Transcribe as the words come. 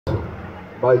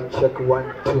Mic check 1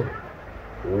 2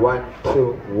 1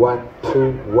 2 1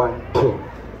 2 1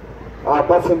 2.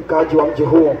 Basi mkaji wa mji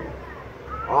huu,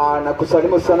 na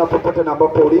kusalimu sana popote na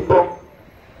ambapo ulipo.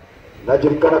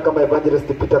 Najulikana kama Evangelist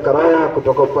Peter Karaya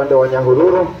kutoka upande wa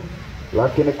Nyahururu,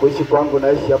 lakini kuishi kwangu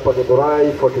naishi hapa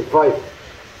Githurai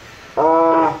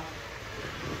 45.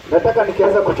 Nataka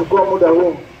nikianza kuchukua muda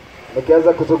huu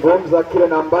nikianza kuzungumza kile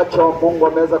na ambacho Mungu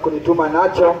ameweza kunituma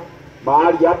nacho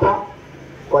mahali hapa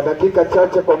kwa dakika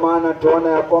chache, kwa maana tuona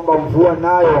ya kwamba mvua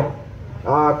nayo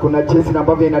kuna jinsi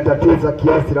ambavyo inatatiza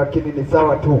kiasi, lakini ni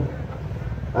sawa tu,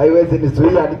 haiwezi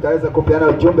nizuia nikaweza kupeana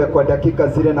ujumbe kwa dakika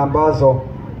zile na ambazo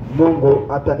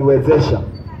Mungu ataniwezesha.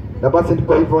 Na basi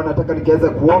kwa hivyo nataka nikiweza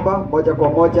kuomba moja kwa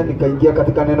moja nikaingia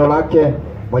katika neno lake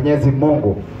Mwenyezi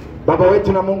Mungu. Baba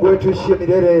wetu na Mungu wetu ishie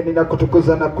milele,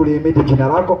 ninakutukuza na kulihimidi jina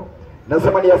lako.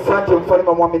 Nasema ni asante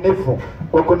mfalme mwaminifu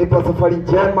kwa kunipa safari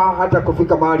njema hata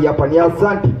kufika mahali hapa. Ni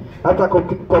asante hata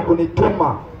kwa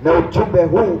kunituma na ujumbe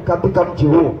huu katika mji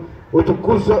huu.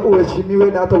 Utukuzwe, uheshimiwe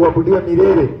na hata uabudiwe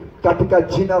milele katika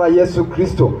jina la Yesu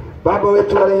Kristo. Baba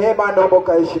wetu wa rehema, naomba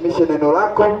ukaheshimishe neno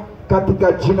lako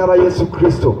katika jina la Yesu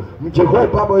Kristo. Mji huu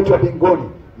Baba wetu wa mbinguni,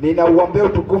 ninauombea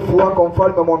utukufu wako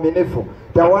mfalme mwaminifu.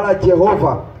 Tawala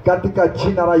Jehova katika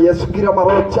jina la Yesu. Kila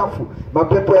maroho chafu,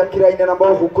 mapepo ya kila aina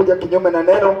ambao hukuja kinyume na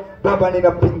neno, Baba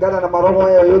ninapingana na maroho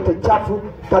hayo yote chafu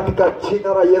katika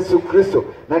jina la Yesu Kristo,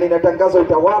 na ninatangaza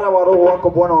utawala wa roho wako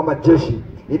Bwana wa majeshi.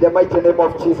 In the mighty name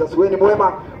of Jesus. Wewe ni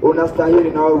mwema,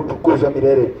 unastahili na wewe utukuzwe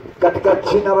milele. Katika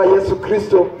jina la Yesu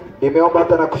Kristo nimeomba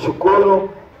hata na kushukuru.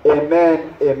 Amen,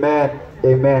 amen,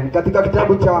 amen. Katika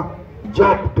kitabu cha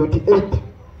Job 28,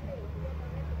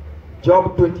 Job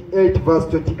 28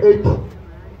 verse 28.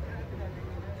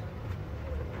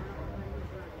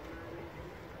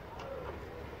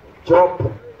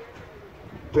 Job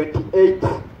 28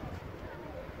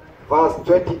 verse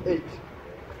 28.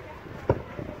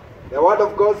 The word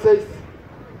of God says,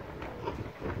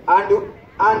 and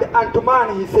unto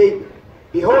man he said,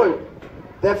 behold,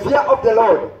 the fear of the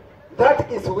Lord,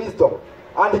 that is wisdom,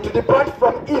 and to depart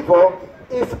from evil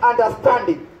is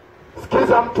understanding.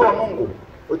 Sikiza mtu wa Mungu,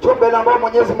 ujumbe ambao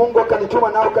Mwenyezi Mungu akanituma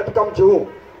nao katika mji huu.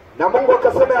 Na Mungu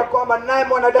akasema ya kwamba, naye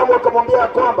mwanadamu akamwambia ya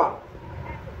kwamba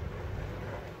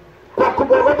kwa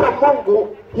kumwogopa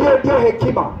Mungu, hiyo ndio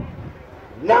hekima,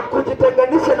 na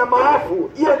kujitenganisha na maovu,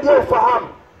 hiyo ndio ufahamu.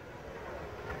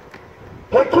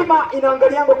 Hekima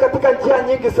inaangaliango katika njia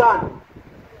nyingi sana,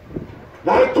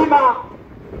 na hekima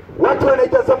watu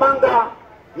wanaitazamanga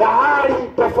na hali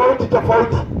tofauti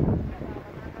tofauti.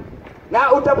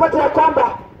 Na utapata ya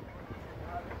kwamba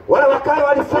wale wakale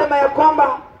walisema ya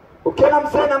kwamba ukiona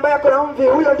mzee ambaye ako na mvi,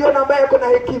 huyo ndio ambaye ako na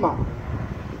hekima.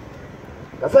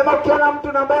 Kasema ukiona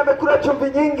mtu ambaye amekula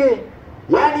chumvi nyingi,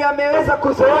 yani ameweza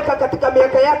kuzoeka katika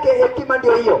miaka yake, hekima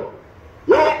ndio hiyo,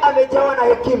 yeye amejawa na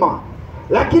hekima.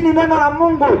 Lakini neno la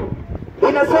Mungu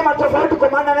linasema tofauti, kwa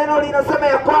maana neno linasema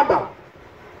ya kwamba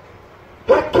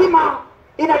hekima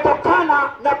inatokana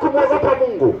na kumwogopa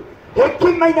Mungu.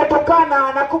 Hekima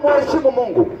inatokana na kumheshimu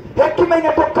Mungu. Hekima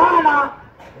inatokana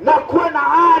na kuwa na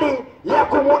hali ya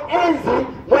kumuenzi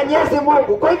Mwenyezi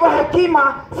Mungu. Kwa hivyo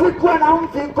hekima si kuwa na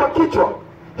mvi kwa kichwa.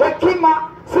 Hekima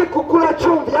si kukula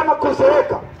chumvi ama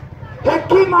kuzeeka.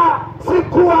 Hekima si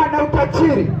kuwa na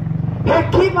utajiri.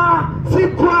 Hekima si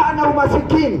kuwa na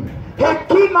umasikini.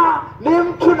 Hekima ni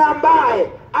mtu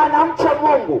ambaye anamcha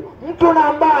Mungu, mtu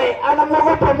ambaye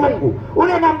anamwogopa Mungu,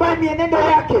 ule ambaye mienendo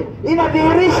yake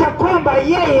inadhihirisha kwamba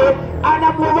yeye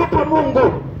anamwogopa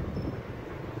Mungu.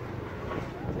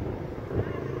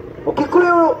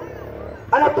 Ukikuyu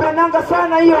anapendanga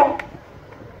sana hiyo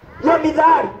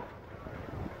midhari,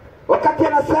 wakati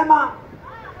anasema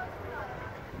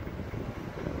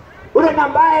ule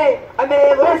ambaye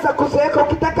ameweza kuzeeka,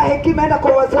 ukitaka hekima enda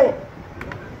kwa wazee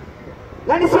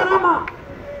na ni salama.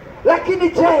 Lakini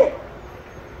je,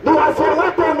 ni wazee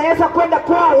wote unaweza kwenda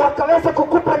kwao wakaweza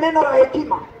kukupa neno la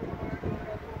hekima?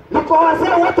 Ni kwa wazee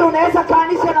wote unaweza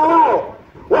kaanisha na wao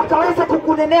wakaweza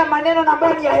kukunenea maneno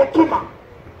ambayo ni ya hekima,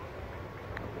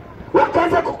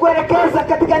 wakaweza kukuelekeza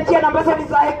katika njia ambazo ni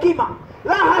za hekima?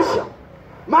 La hasha.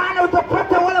 Maana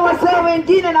utapata wale wazee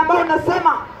wengine ambao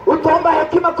unasema utaomba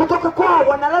hekima kutoka kwao,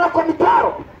 wanalala kwa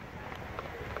mitaro.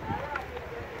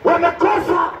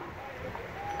 Wamekosa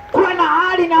kuwa na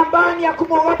hali na ambayo ni ya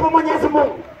kumwogopa Mwenyezi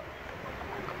Mungu.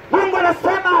 Mungu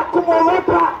anasema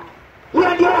kumwogopa, hiyo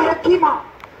ndio hekima.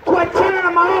 Kuachana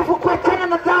na maovu, kuachana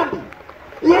na dhambi,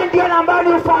 hiyo ndio ambayo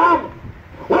ni ufahamu.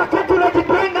 Wakati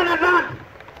unajitenga na dhambi,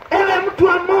 ewe mtu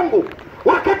wa Mungu,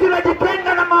 wakati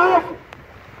unajitenga na maovu,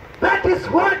 that is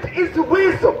what is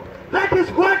wisdom. That is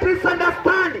what is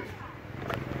understanding.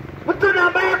 Mtu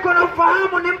ambaye kuna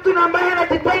ufahamu ni mtu ambaye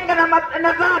anajitenga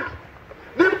na dhambi.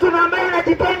 Ni mtu ambaye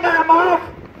anajitenga na maovu.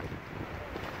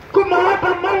 Kumwogopa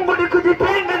Mungu ni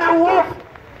kujitenga na uovu.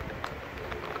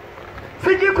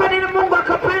 Sijui kwa nini Mungu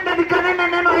akapenda nikanena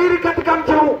neno hili katika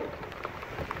mji huu.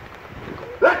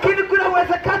 Lakini kuna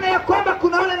uwezekano ya kwamba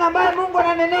kuna wale ambaye Mungu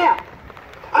ananenea,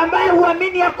 ambaye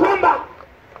huamini ya kwamba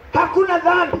hakuna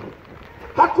dhambi,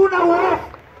 hakuna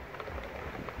uovu.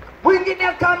 Mwingine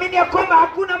akaamini ya kwamba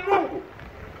hakuna Mungu.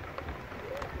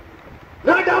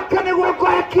 Nodokane wako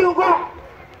ya kiugo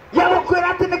ya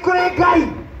wakwirati ni kure Ngai.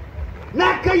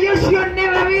 Na kayushio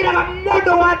newe wira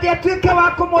modo wadi atuike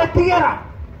wako mwetigera.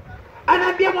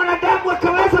 Anaambia mwanadamu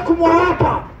akaweza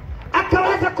kumuogopa,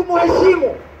 akaweza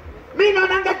kumuheshimu. Mimi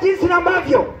naonanga jinsi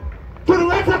ambavyo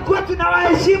tuliweza kuwa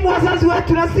tunawaheshimu wazazi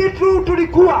wetu, na si tu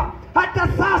tulikuwa, hata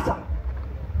sasa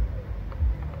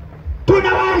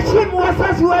tunawaheshimu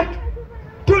wazazi wetu,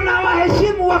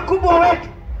 tunawaheshimu wakubwa wetu.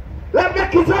 Labda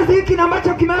kizazi hiki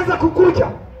ambacho kimeanza kukuja,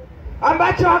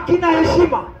 ambacho hakina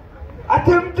heshima.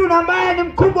 Ati mtu ambaye ni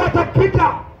mkubwa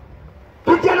atapita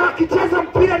vijana wakicheza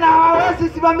mpira na hawawezi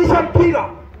simamisha mpira,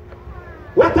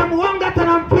 watamuonga hata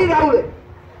na mpira ule.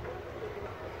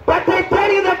 But I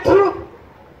tell you the truth,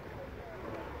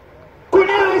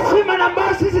 kuna heshima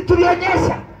ambayo sisi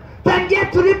tulionyesha tangia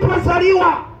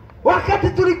tulipozaliwa. Wakati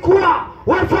tulikuwa,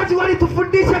 wazazi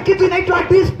walitufundisha kitu inaitwa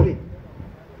discipline,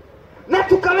 na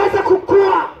tukaweza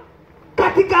kukua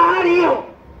katika hali hiyo.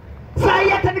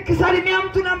 Sasa hata nikisalimia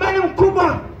mtu ambaye ni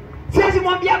mkubwa, siwezi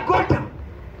mwambia gota.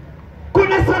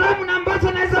 Kuna salamu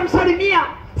ambazo naweza msalimia,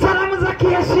 salamu za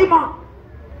kiheshima.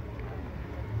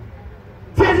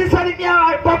 Siwezi salimia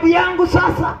babu yangu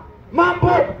sasa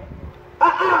mambo,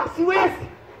 siwezi.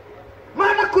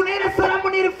 Maana kuna ile salamu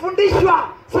nilifundishwa,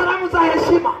 salamu za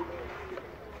heshima.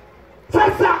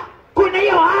 Sasa kuna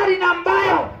hiyo hali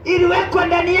ambayo iliwekwa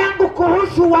ndani yangu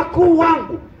kuhusu wakuu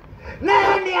wangu,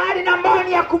 nayo ni hali ambayo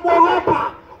ni ya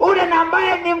kumwogopa ule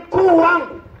ambaye ni mkuu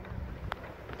wangu.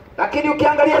 Lakini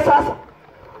ukiangalia sasa,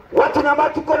 watu ambao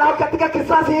tuko nao katika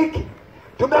kizazi hiki,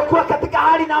 tumekuwa katika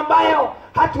hali ambayo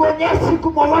hatuonyeshi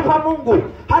kumwogopa Mungu,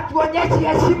 hatuonyeshi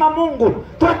heshima Mungu.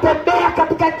 Tutembea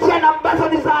katika njia ambazo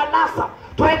ni za anasa,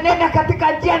 tuenenda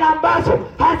katika njia ambazo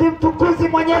hazimtukuzi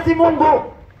Mwenyezi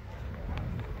Mungu.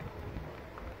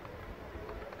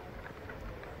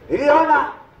 Niliona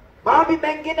maombi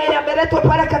mengine yameletwa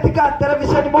pale katika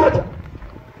televisheni moja.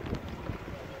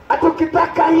 Ati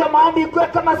ukitaka hiyo maombi ikuwe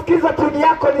kama sikiza tuni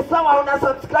yako, ni sawa, una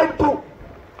subscribe tu.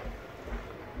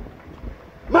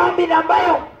 Maombi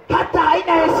ambayo hata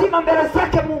haina heshima mbele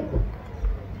zake Mungu.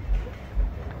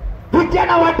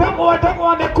 Vijana wadogo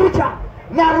wamekuja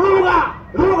na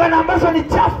lugha ambazo ni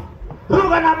chafu,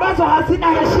 lugha ambazo hazina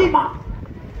heshima.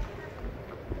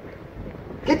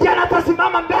 Kijana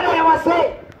atasimama mbele ya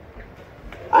wazee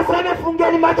aseme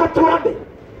fungeni macho tuombe.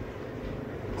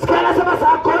 Sikia anasema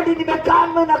saa kodi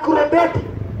nimekaa na kurembeti.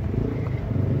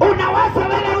 Unawaza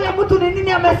wewe huyo mtu ni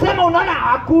nini amesema? Unaona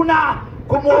hakuna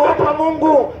kumwogopa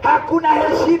Mungu, hakuna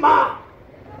heshima.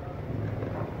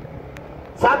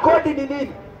 Saa kodi ni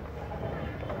nini?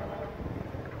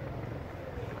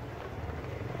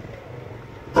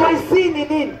 JC ni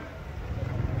nini?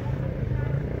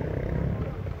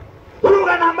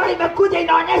 Lugha ambayo imekuja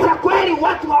inaonyesha kweli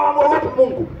watu hawamwogopi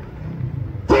Mungu.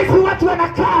 Jinsi watu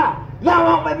wanakaa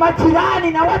na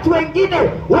majirani na watu wengine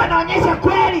wanaonyesha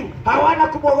kweli hawana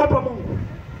kumwogopa Mungu.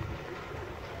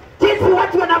 Jinsi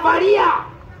watu wanavalia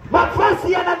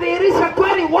mavazi yanadhihirisha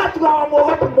kweli watu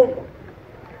hawamwogopi Mungu.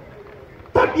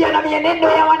 Tabia na mienendo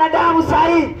ya wanadamu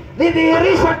sahihi ni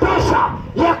dhihirisho tosha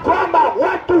ya kwamba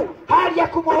watu hali ya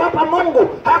kumwogopa Mungu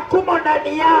hakumo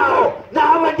ndani yao, na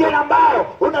hawa ndio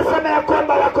ambao unasema ya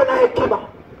kwamba wako na hekima.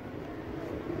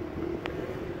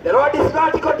 The Lord is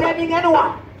not condemning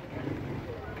anyone,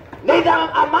 neither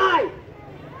am I.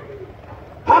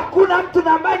 Hakuna mtu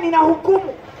ambaye nina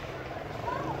hukumu.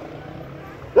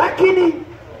 Lakini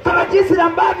kama jinsi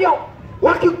ambavyo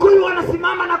Wakikuyu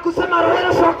wanasimama na kusema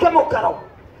rohero shoke mukaro,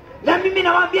 na mimi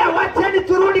nawaambia wacheni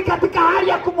turudi katika hali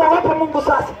ya kumwogopa Mungu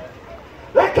sasa.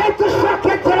 Lakini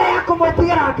tushoke njira ya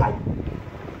kumwetigera Ngai.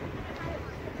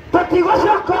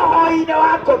 Tutigoshoka uhoine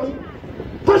wa ngomi,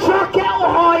 tushoke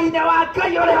uhoine wa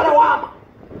Ngai uria wama.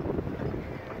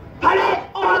 Hari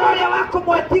uhoro uria wa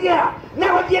kumwetigera na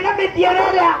guthie na mithiere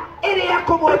iria ya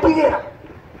kumwetigera.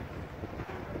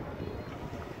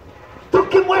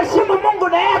 Tukimheshimu Mungu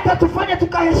na yeye atatufanya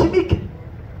tukaheshimike.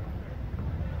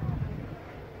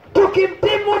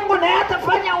 Tukimtii Mungu na yeye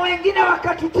atafanya wengine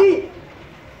wakatutii.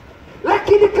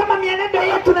 Lakini kama mienendo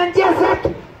yetu na njia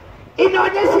zetu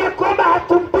inaonyesha kwamba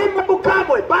hatumtii Mungu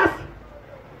kamwe, basi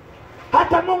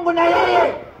hata Mungu na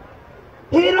yeye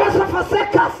He will also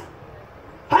forsake us.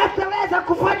 Hataweza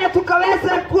kufanya tukaweze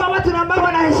kuwa watu ambao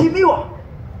wanaheshimiwa.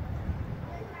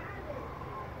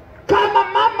 Kama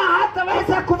mama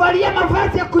hataweza kuvalia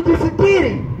mavazi ya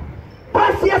kujisitiri,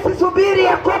 basi asisubiri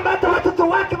ya kwamba hata watoto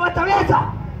wake wataweza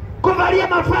kuvalia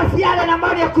mavazi yale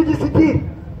ambayo ya kujisitiri.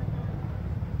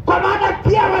 Kwa maana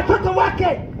pia watoto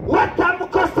wake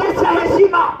watamkosesha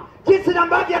heshima jinsi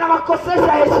ambavyo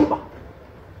anawakosesha heshima.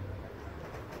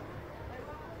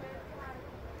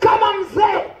 Kama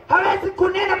mzee hawezi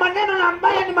kunena maneno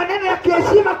ambayo ni maneno ya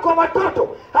kiheshima kwa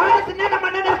watoto, hawezi nena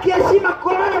maneno ya kiheshima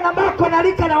kwa wale ambao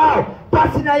konalika na wao,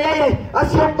 basi na yeye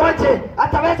asiongoje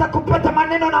ataweza kupata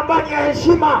maneno ambayo ni ya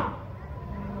heshima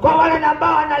kwa wale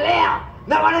ambao analea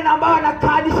na wale ambao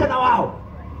anakaanisha na wao.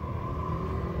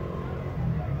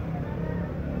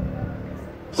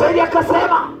 So ili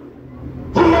akasema,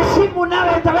 jiheshimu nawe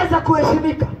utaweza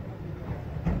kuheshimika.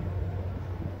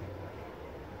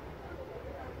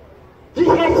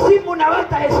 Jiheshimu na wewe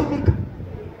utaheshimika.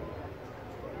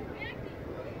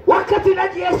 Wakati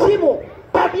unajiheshimu,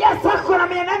 tabia zako na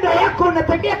mienendo yako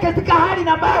unatembea katika hali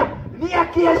ambayo ni ya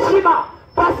kiheshima,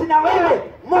 basi na wewe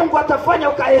Mungu atafanya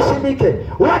ukaheshimike.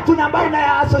 Watu ambao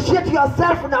na associate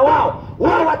yourself na wao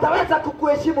wataweza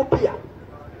kukuheshimu pia.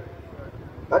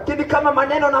 Lakini kama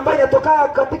maneno ambayo yanatoka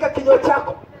katika kinywa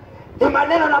chako ni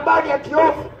maneno ambayo ni ya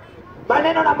kiovu,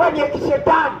 maneno ambayo ni ya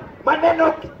kishetani,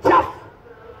 maneno kichafu,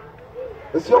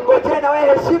 usiongojee na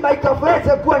wewe heshima ikaweze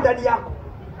kuwa ndani yako.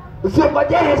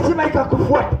 Usiongojee heshima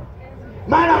ikakufuata.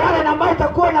 Maana wale ambao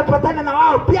utakuwa unapatana na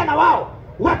wao pia na wao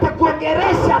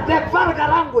watakuongeresha the vulgar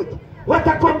language.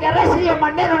 Watakuongeresha hiyo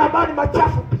maneno ambayo ni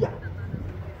machafu pia.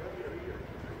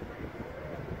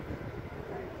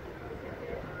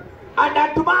 And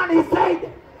unto man he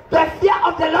said, the fear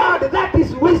of the Lord, that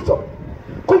is wisdom.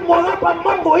 Kumwogopa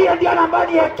Mungu, hiyo ndio ambayo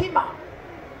ni hekima.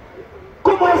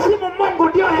 Kumheshimu Mungu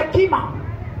ndio hekima.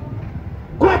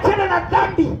 Kuachana na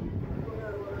dhambi,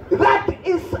 that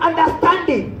is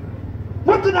understanding.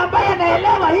 Mtu ambaye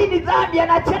anaelewa hii ni dhambi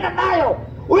anachana nayo,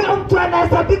 huyo mtu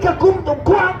anahesabika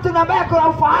kuwa mtu ambaye ana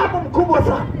ufahamu mkubwa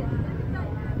sana.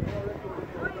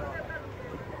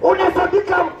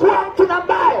 Unahesabika kuwa mtu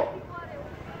ambaye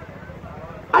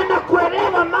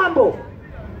anakuelewa mambo.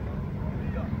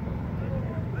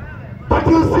 But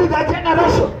you see the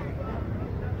generation,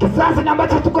 kizazi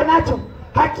ambacho tuko nacho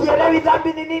hakielewi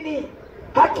dhambi ni nini,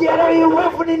 hakielewi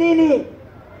uovu ni nini.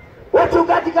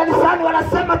 Wachungaji kanisani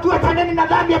wanasema tu achaneni na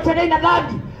dhambi, achaneni na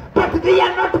dhambi, but they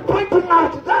are not pointing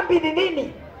out dhambi ni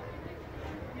nini.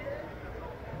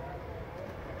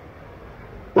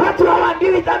 Watu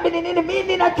hawaambiwi dhambi ni nini. Mimi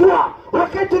ninajua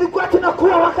wakati tulikuwa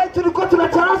tunakuwa, wakati tulikuwa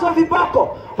tunacharazwa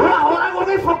viboko,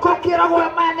 unagofokokera kwa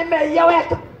maana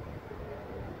nimeyaweka.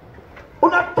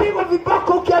 Unapigwa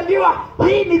viboko ukiambiwa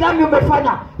hii ni dhambi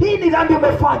umefanya, hii ni dhambi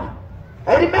umefanya.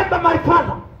 I remember my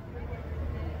father,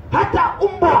 hata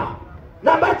umbwa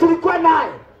na ambaye tulikuwa naye,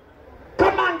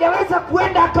 kama angeweza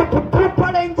kuenda akapupu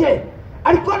pale nje,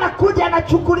 alikuwa anakuja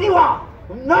anachukuliwa.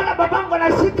 Naona babangu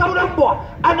anashika ule mbwa,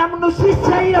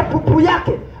 anamnusisha ile pupu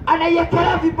yake,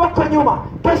 anaiyekelea viboko nyuma.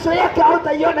 Kesho yake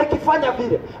hautaiona ikifanya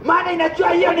vile, maana inajua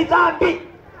hiyo ni dhambi.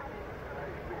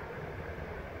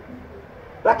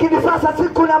 Lakini sasa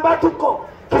siku ambayo tuko,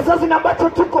 kizazi ambacho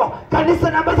tuko,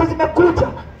 kanisa ambazo zimekuja,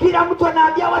 kila mtu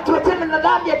anaambia watu wachane na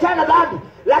dhambi, achana na dhambi,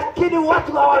 lakini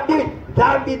watu hawaambii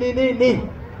dhambi ni nini.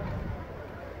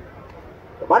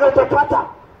 Maana utapata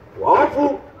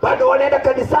waovu bado wanaenda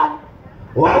kanisani,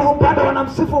 waovu bado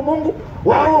wanamsifu Mungu,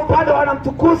 waovu bado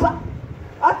wanamtukuza,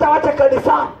 hata wacha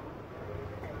kanisani,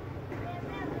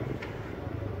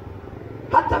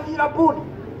 hata virabuni.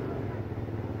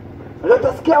 Leo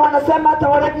utasikia wanasema hata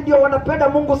walevi ndio wanapenda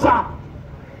Mungu sana.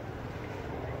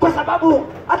 Kwa sababu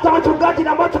hata wachungaji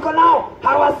ambao tuko nao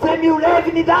hawasemi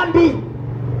ulevi ni dhambi.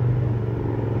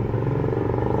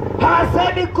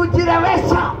 Hawasemi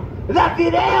kujirewesha na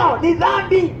vileo ni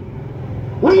dhambi.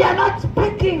 We are not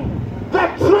speaking the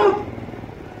truth.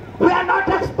 We are not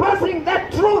exposing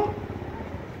the truth.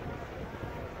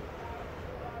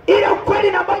 Ile ukweli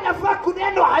ambayo inafaa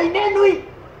kunenwa hainenwi.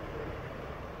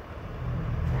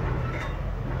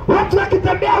 Watu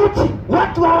wakitembea uchi,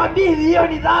 watu hawaambii hiyo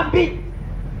ni dhambi.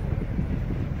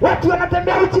 Watu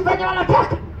wanatembea uchi venye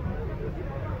wanataka.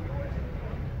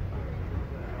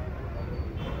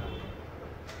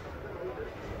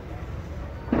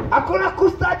 Hakuna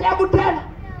kustaajabu tena,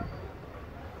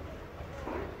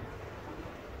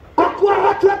 kwa kuwa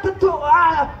watu watatu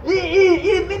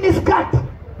hii miniskirt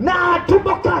na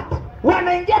tumbo cut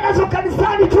wanaingia nazo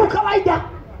kanisani tu kawaida.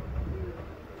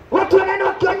 Watu wanaenda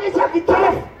wakionyesha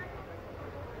vitofu.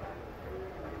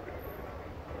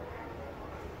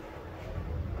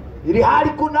 Ili hali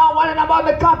kuna wale ambao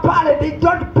wamekaa pale, they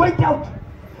don't point out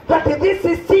that this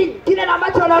is sin. Kile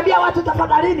ambacho wanaambia watu,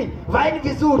 tafadhalini vaeni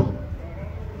vizuri,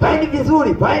 vaeni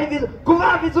vizuri, vaeni vizuri.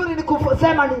 Kuvaa vizuri ni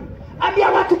kusema nini? Ambia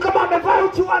watu kama wamevaa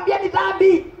uchi, waambie ni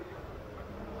dhambi.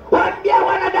 Waambie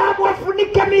wanadamu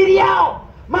wafunike miili yao.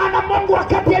 Maana Mungu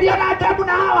wakati aliona Adamu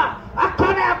na Hawa,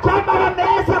 akaona ya kwamba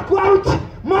wameweza kuwa uchi,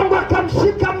 Mungu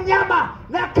akamshika mnyama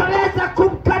na akaweza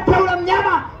kumkata ule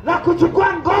mnyama na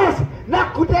kuchukua ngozi na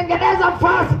kutengeneza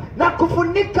vazi na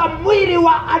kufunika mwili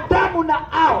wa Adamu na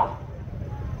Hawa.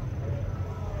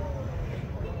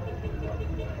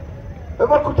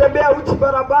 Hivyo kutembea uchi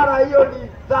barabara, hiyo ni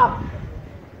dhambi.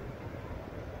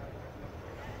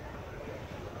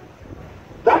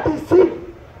 That is sin.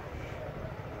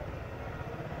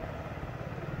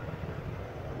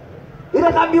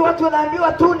 Ile dhambi watu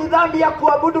wanaambiwa tu ni dhambi ya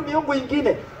kuabudu miungu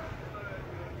ingine.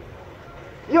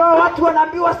 Hiyo watu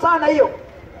wanaambiwa sana hiyo.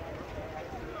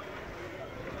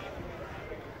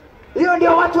 Hiyo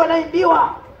ndio watu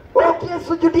wanaambiwa,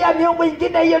 ukisujudia miungu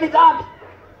ingine hiyo ni dhambi.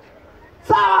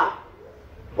 Sawa.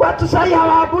 Watu sasa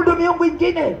hawaabudu miungu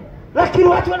ingine, lakini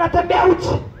watu wanatembea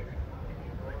uchi.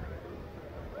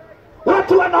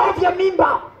 Watu wanaovya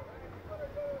mimba.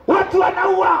 Watu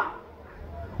wanaua.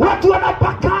 Watu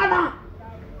wanapakana.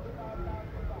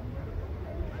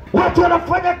 Watu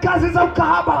wanafanya kazi za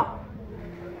ukahaba.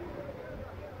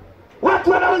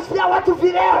 Watu wanauzia watu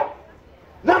vileo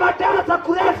na madawa za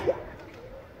kulevya.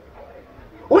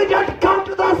 We don't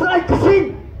count those like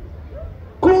sin.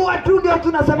 Kuwa tu ndio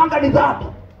tunasemanga ni dhambi,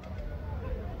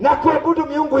 na kuabudu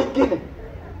miungu ingine.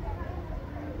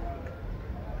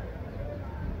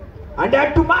 And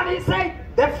then to man he said,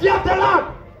 the fear of the Lord,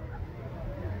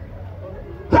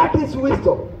 that is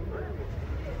wisdom.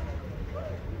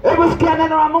 Hebu sikia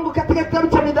neno la Mungu katika kitabu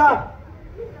cha Mithali.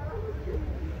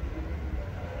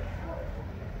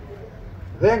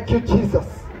 Thank you Jesus.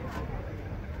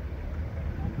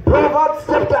 Proverbs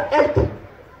chapter 8.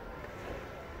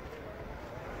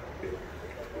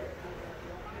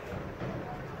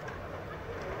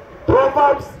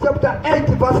 Proverbs chapter 8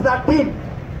 verse 13.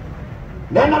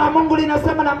 Neno la Mungu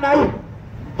linasema namna hii.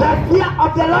 The fear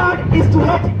of the Lord is to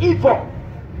hate evil.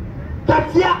 The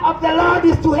fear of the Lord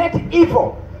is to hate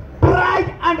evil,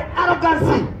 pride and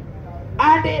arrogancy,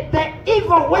 and the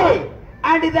evil way,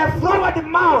 and the forward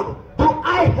mouth do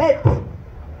I hate.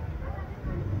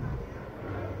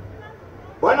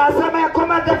 Wanasema ya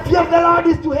kwamba the fear of the Lord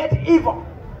is to hate evil.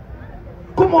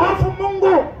 Kumhofu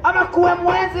Mungu ama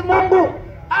kuemwenzi Mungu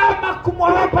ama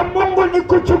kumwogopa Mungu ni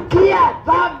kuchukia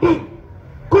dhambi.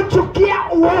 Kuchukia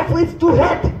uovu is to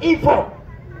hate evil.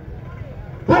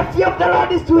 The fear of the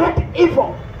Lord is to hate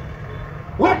evil.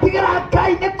 Watigara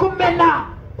Ngai ni kumena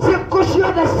siku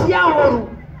ciothe cia ũũru.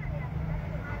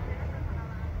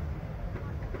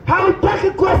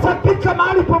 Hautaki kuhesabika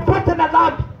mahali popote na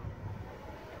dhambi.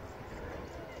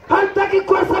 Hautaki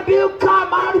kuhesabika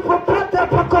mahali popote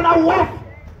pako na uovu.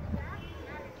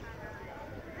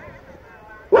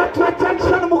 Watu wa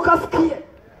Junction mukasikie.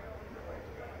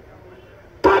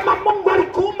 Kama Mungu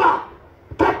alikuumba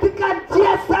katika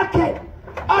njia zake,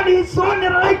 on his own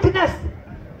rightness,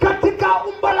 katika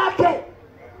umbo lake,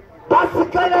 basi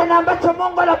kile ambacho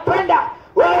Mungu anapenda,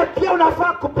 wewe pia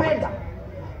unafaa kupenda.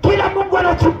 Kila Mungu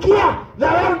anachukia,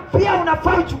 na wewe pia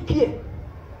unafaa uchukie.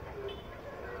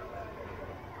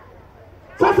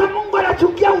 Sasa Mungu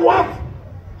anachukia uovu.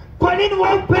 Kwa nini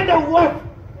wewe upende uovu?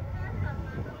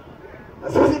 Na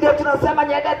sisi ndio tunasema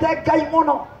nyendete Ngai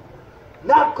muno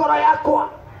na ngoro yakwa.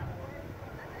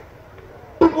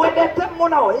 Tumwendete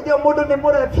muno, ndio mundu ni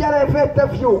murefia refete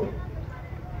vyu.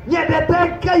 Nyendete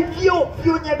Ngai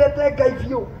vyu, nyendete Ngai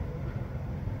vyu.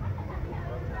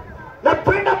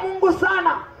 Napenda Mungu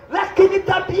sana, lakini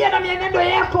tabia na mienendo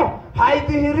yako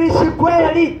haidhihirishi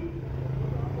kweli.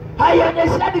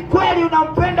 Haionyeshi kweli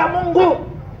unampenda Mungu.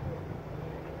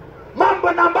 Mambo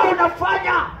ambayo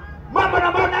unafanya, mambo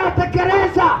ambayo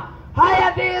unayotekeleza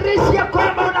hayadhihirishi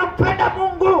kwamba unampenda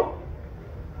Mungu.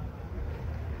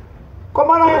 Kwa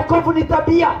maana wokovu ni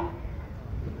tabia.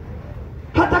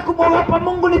 Hata kumwogopa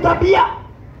Mungu ni tabia.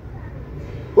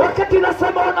 Wakati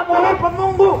unasema unamwogopa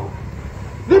Mungu,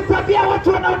 ni tabia.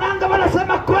 Watu wanaonanga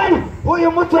wanasema kweli,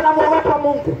 huyu mtu anamwogopa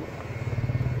Mungu.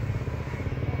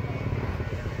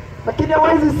 Lakini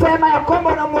hawezi sema ya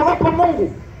kwamba unamwogopa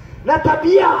Mungu na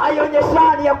tabia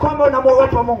haionyeshani ya kwamba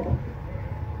unamwogopa Mungu.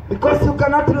 Because you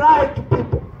cannot lie to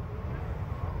people.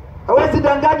 Hawezi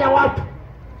danganya watu.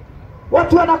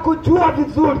 Watu wanakujua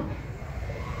vizuri.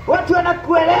 Watu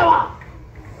wanakuelewa.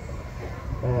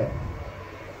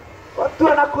 Watu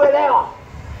wanakuelewa.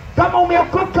 Kama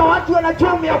umeokoka, watu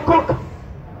wanajua umeokoka.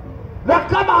 Na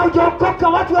kama haujaokoka,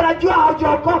 watu wanajua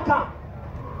haujaokoka.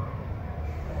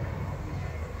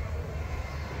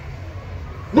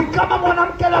 Ni kama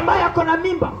mwanamke ambaye ako na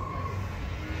mimba.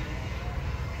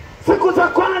 Siku za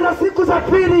kwanza, siku za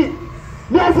pili,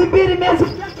 miezi mbili, miezi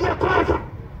tatu ya kwanza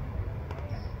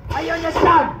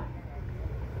haionyeshani.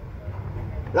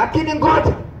 Lakini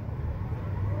ngoja,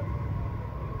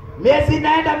 miezi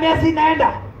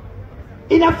inaenda,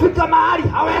 inafika mahali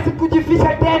hawezi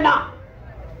kujifisha tena.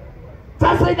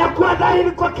 Sasa inakuwa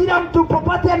dhahiri kwa kila mtu,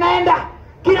 popote anaenda,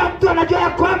 kila mtu anajua ya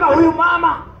kwamba huyu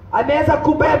mama ameweza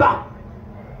kubeba.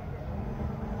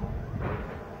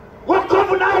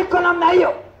 Wokovu nao iko namna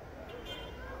hiyo,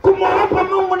 kumwogopa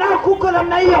Mungu nao kuko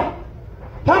namna hiyo.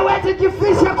 Hawezi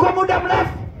jifisha kwa muda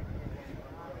mrefu.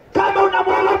 Kama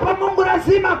unamwogopa Mungu,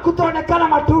 lazima kutaonekana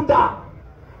matunda.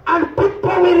 And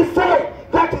people will say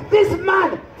that this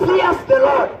man fears the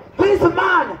Lord. This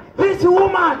man, this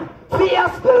woman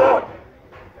fears the Lord.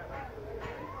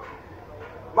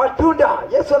 Matunda.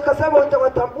 Yesu akasema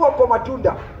utawatambua kwa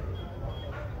matunda,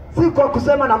 si kwa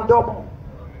kusema na mdomo.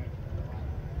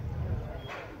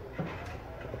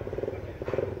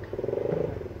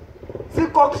 Si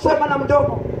kwa kusema na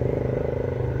mdomo.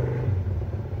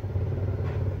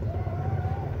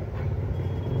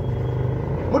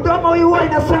 Mdomo huwa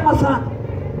inasema sana.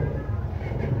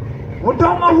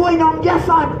 Mdomo huwa inaongea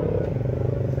sana.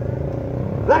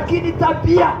 Lakini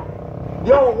tabia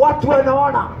ndio watu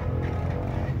wanaona.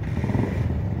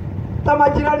 Kama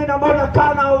jirani na mbona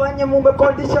kana wenye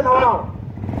mumekondisha na wao,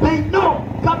 they know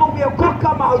kama umeokoka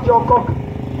ama haujaokoka.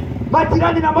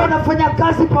 Majirani na mbona nafanya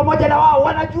kazi pamoja na wao,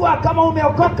 wanajua kama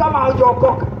umeokoka ama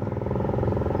haujaokoka.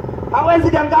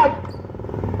 Hawezi danganya.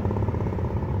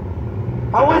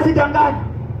 Hawezi danganya.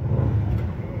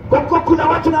 Kwa kuna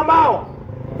watu ambao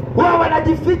wao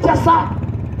wanajificha sana.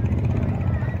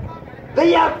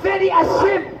 They are very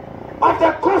ashamed of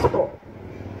the gospel.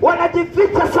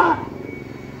 Wanajificha sana.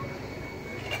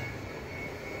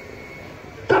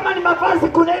 Kama ni mavazi,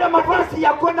 kuna ile mavazi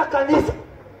ya kwenda kanisa,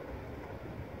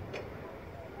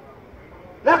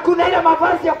 na kuna ile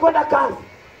mavazi ya kwenda kazi,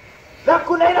 na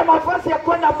kuna ile mavazi ya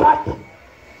kwenda party.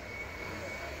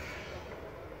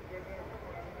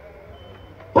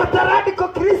 But a radical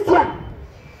Christian,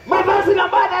 mavazi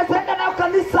ambayo anaenda nayo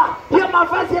kanisa, hiyo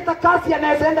mavazi hata kazi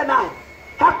anaenda nayo.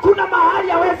 Hakuna mahali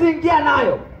hawezi ingia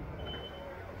nayo.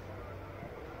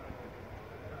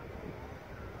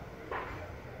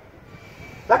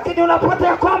 Lakini unapata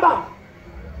ya kwamba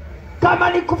kama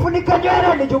ni kufunika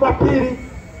nywele ni Jumapili,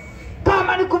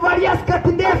 kama ni kuvalia skati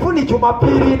ndefu ni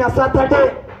Jumapili na Saturday,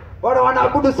 wale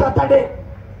wanaabudu Saturday.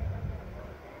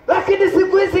 Lakini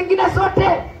siku hizi zingine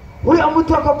zote huyo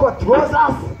mtu wako kwa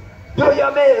trousers, ndio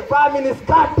yamevaa mini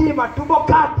skati, matumbo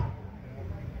kati.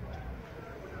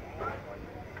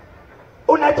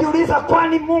 Unajiuliza,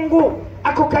 kwani Mungu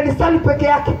ako kanisani peke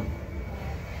yake?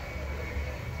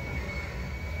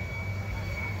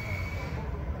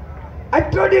 I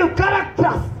told you,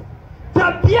 characters,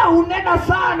 tabia hunena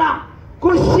sana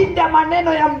kushinda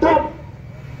maneno ya mdomo.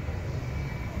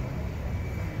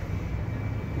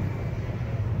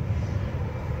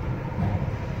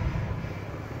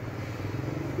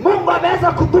 Mungu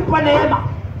ameweza kutupa neema,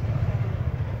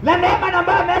 na neema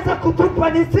ambayo ameweza kutupa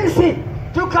ni sisi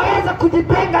tukaweza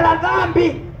kujitenga na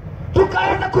dhambi,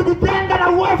 tukaweza kujitenga na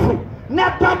uovu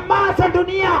na tamaa za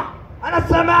dunia.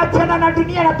 Anasema achana na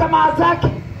dunia na tamaa zake.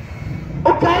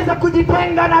 Ukaweza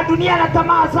kujitenga na dunia na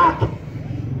tamaa zake.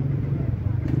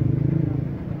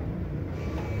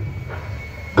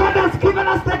 God has given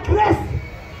us the grace,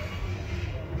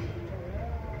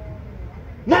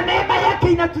 na neema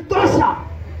yake inatutosha.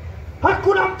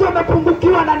 Hakuna mtu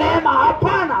amepungukiwa na neema,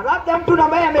 hapana. Labda mtu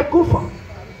ambaye amekufa.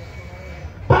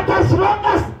 But as long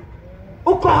as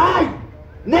uko hai,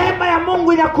 neema ya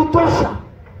Mungu inakutosha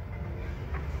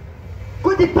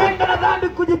kujitenga na dhambi,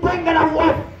 kujitenga na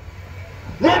uovu.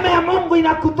 Neema ya Mungu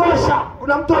inakutosha.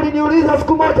 Kuna mtu aliniuliza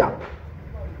siku moja,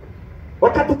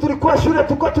 wakati tulikuwa shule,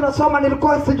 tulikuwa tunasoma,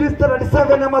 nilikuwa sijui standard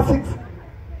 7 ama 6.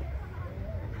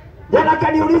 Jana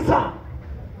akaniuliza,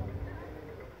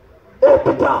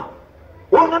 Peter,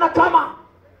 unaona kama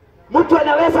mtu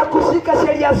anaweza kushika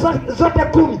sheria zote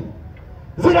 10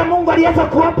 zile Mungu aliweza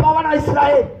kuwapa wana wa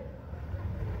Israeli?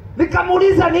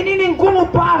 Nikamuuliza, ni nini ngumu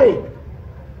pale?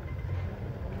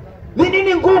 Ni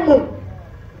nini ngumu?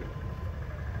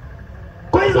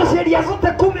 Kwa hizo sheria zote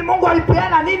 10 Mungu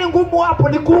alipeana, nini ngumu hapo?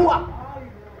 Ni kuua.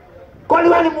 Kwani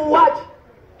wewe ni muuaji?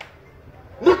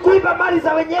 Ni kuiba mali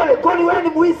za wenyewe? Kwani wewe ni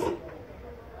mwizi?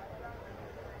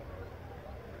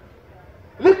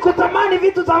 Ni kutamani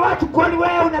vitu za watu? Kwani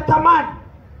wewe unatamani?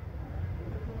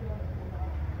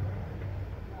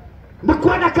 Ni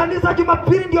Kukuwa na kanisa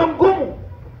Jumapili ndio ngumu.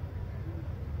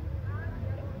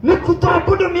 Ni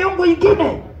kutoabudu miungu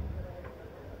ingine.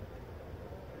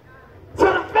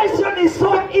 Salvation is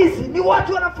so easy. Ni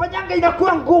watu wanafanyanga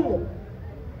inakuwa ngumu,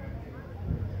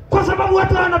 kwa sababu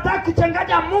watu wanataka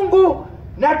kuchanganya Mungu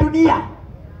na dunia.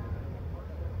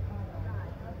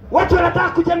 Watu wanataka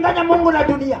kuchanganya Mungu na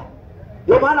dunia,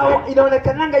 ndio maana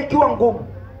inaonekananga ikiwa ngumu.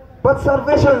 But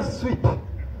salvation is sweet.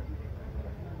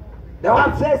 The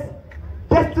word says,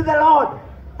 taste the Lord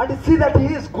and see that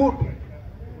he is good.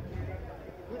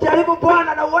 Mjaribu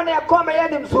Bwana na uone ya kwamba yeye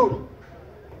ni mzuri.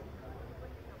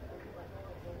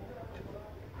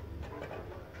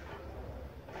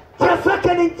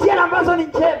 Sasa ni njia ambazo ni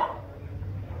njema,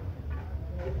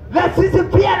 na sisi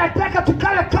pia nataka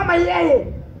tukawe kama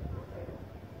yeye.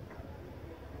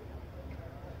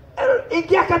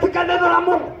 Ingia katika neno la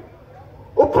Mungu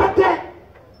upate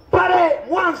pale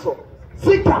Mwanzo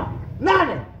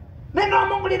 6:8. Neno la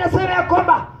Mungu linasema ya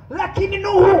kwamba lakini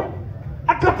Nuhu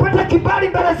akapata kibali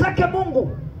mbele zake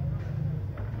Mungu,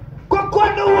 kwa kuwa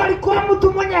Nuhu alikuwa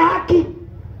mtu mwenye haki,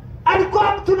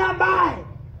 alikuwa mtu na ambaye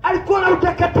alikuwa na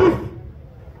utakatifu.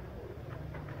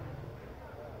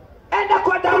 Enda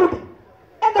kwa Daudi,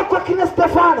 enda kwa kina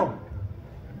Stefano.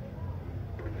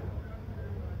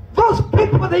 Those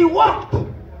people, they walked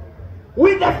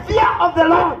with the fear of the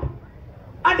Lord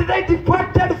and they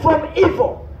departed from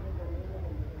evil.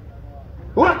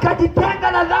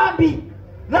 Wakajitenga na dhambi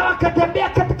na wakatembea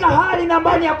katika hali na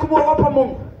amani ya kumwogopa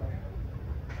Mungu.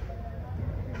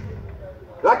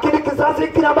 Lakini kizazi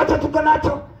hiki ambacho tuko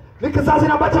nacho ni kizazi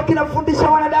ambacho kinafundisha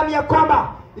wanadamu ya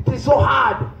kwamba it is so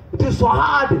hard, it is so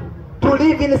hard to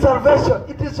live in salvation,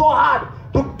 it is so hard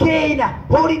to gain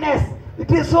holiness,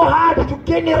 it is so hard to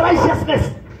gain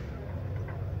righteousness.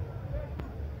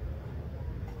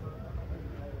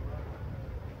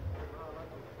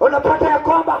 Unapata ya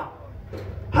kwamba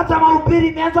hata mahubiri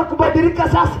imeanza kubadilika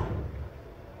sasa.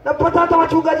 Napata hata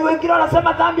wachungaji wengine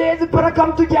wanasema dhambi haiwezi peleka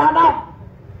mtu jehanamu.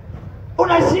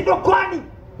 Unashindwa, kwani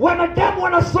wanadamu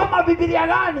wanasoma Biblia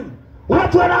gani?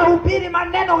 Watu wanahubiri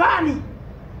maneno gani?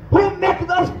 Who make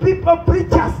those people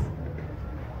preachers?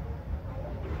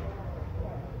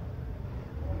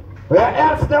 Where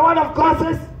else the word of God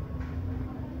says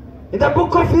in the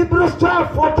book of Hebrews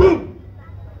 12:14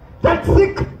 that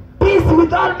seek peace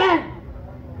with all men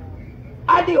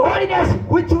and the holiness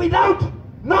which without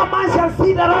no man shall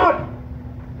see the Lord.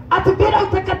 Ati bila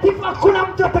utakatifu hakuna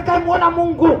mtu atakayemwona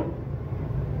Mungu.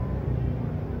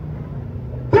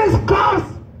 This calls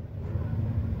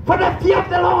for the fear of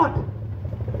the Lord,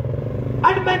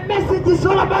 and my message is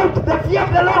all about the fear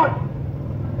of the Lord.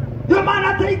 Ndio maana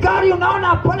hata hii gari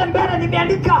unaona pale mbele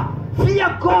nimeandika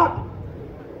fear God,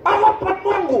 ogopa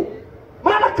Mungu.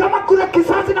 Maana kama kuna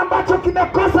kizazi ambacho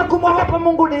kimekosa kumwogopa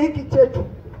Mungu ni hiki chetu.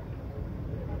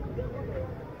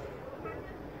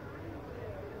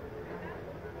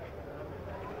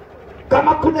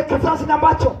 Kama kuna kizazi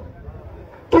ambacho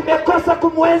kimekosa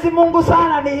kumwenzi Mungu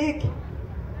sana ni hiki.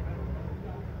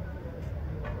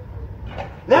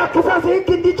 Leo kizazi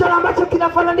hiki ndicho ambacho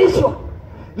kinafananishwa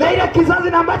na ile kizazi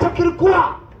ambacho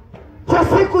kilikuwa cha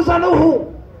siku za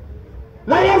Nuhu.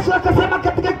 Na Yesu akasema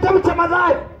katika kitabu cha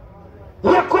Mathayo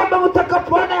ya kwamba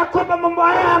mtakapoona ya kwamba mambo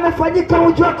haya yamefanyika,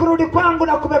 ujue kurudi kwangu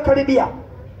na kumekaribia.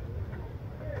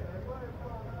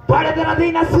 Pale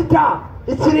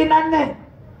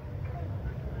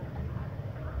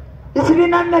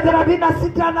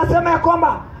 24:36 anasema ya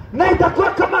kwamba na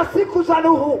itakuwa kama siku za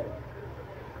Nuhu.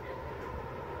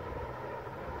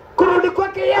 Kurudi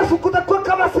kwake Yesu kutakuwa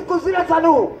kama siku zile za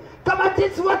Nuhu. Kama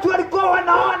jinsi watu walikuwa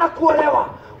wanaoa na kuolewa,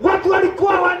 watu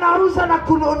walikuwa wanauza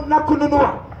na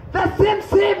kununua. The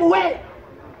same way.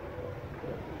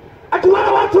 Ati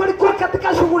wale watu walikuwa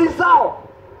katika shughuli zao,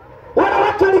 wale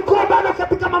watu walikuwa bado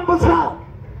katika mambo zao.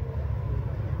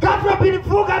 Ghafla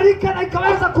bilivuga rika na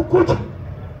ikaweza kukuja.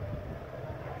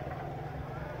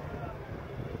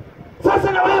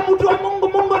 Sasa na wewe mtu wa Mungu,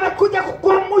 Mungu amekuja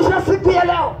kukuamsha siku ya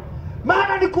leo.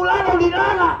 Maana ni kulala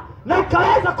ulilala na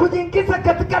ukaweza kujiingiza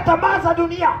katika tamaa za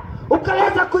dunia,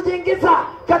 ukaweza kujiingiza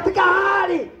katika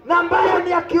hali na ambayo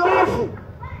ni ya kiofu.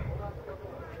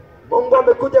 Mungu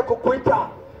amekuja kukuita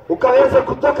ukaweza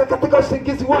kutoka katika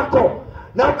usingizi wako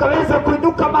na ukaweza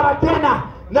kuinuka mara tena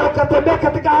na ukatembea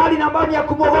katika hali na ambayo ni ya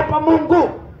kumwogopa Mungu.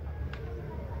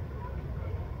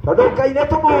 Todoka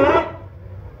ineto moe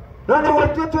nane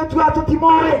watu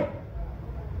atutimoe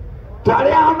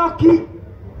twale ahonoki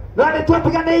nane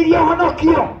twatiganeirie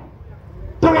honokio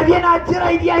tugethie na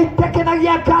njira iria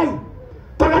itekenagia Ngai,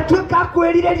 tugatuika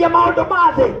kwirireria maundu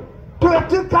mathe,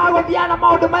 tugatuika guthiana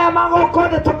maundu maya magoko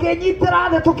thĩ, tukinyitĩra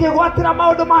thĩ, tukigwatĩra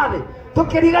maundu mathe,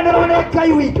 tukiriganĩrwo nĩ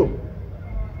Ngai witũ.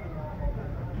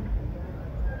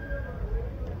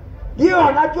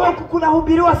 Ndio, najua huku kuna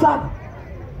hubiriwa sana.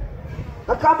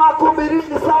 Na kama hakuhubiri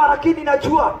ni sawa, lakini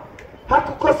najua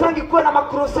hakukosangi kuwa na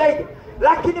makrusade.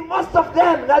 Lakini most of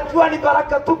them najua ni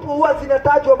baraka tupu huwa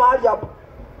zinatajwa mahali hapa.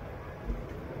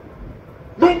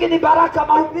 Mingi ni baraka,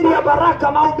 mahubiri ya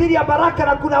baraka, mahubiri ya baraka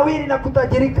na kunawiri na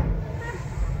kutajirika.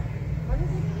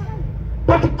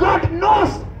 But God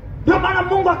knows. Ndio maana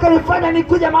Mungu akanifanya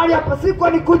nikuja mahali hapa, sikuwa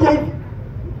nikuja hivi.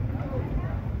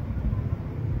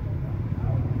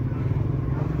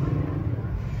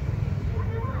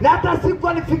 Na hata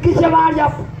sikuwa nifikishe mahali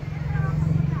hapa.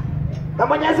 Na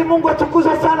Mwenyezi Mungu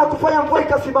atukuzwe sana kufanya mvua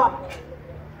ikasimama.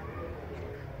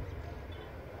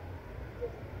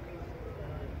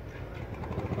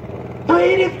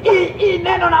 Hii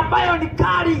neno ambayo ni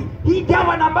kali, hii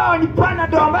dawa ambayo ni pana,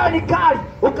 ndio ambayo ni kali,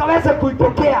 ukaweza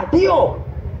kuipokea. Ndio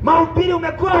mahubiri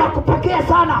umekuwa wa kupokea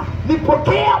sana.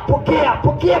 Nipokea,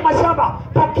 pokea mashamba,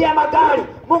 pokea magari.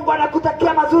 Mungu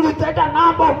anakutakia mazuri, utaenda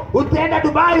ng'ambo, utaenda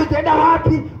Dubai, utaenda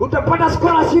wapi, utapata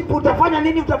scholarship, utafanya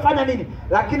nini.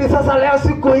 Lakini sasa leo,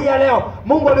 siku hii ya leo,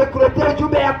 Mungu amekuletea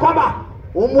ujumbe ya kwamba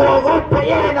umuogope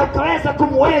yeye na ukaweza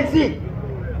kumwenzi.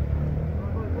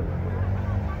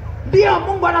 Ndio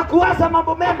Mungu anakuwaza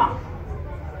mambo mema,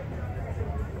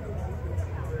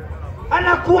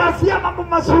 anakuwazia mambo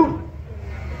mazuri.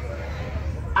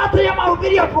 Hata ya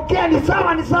mahubiri ya pokea ni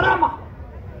sawa, ni salama.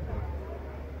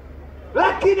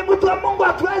 Lakini mtu wa Mungu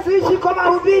hatuwezi ishi kwa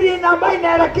mahubiri na ambayo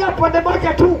inaelekea pande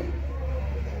moja tu.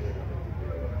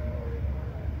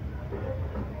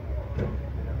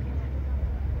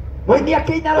 Mwenye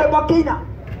kina lebo kina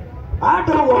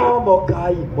ando womo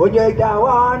kai mwenye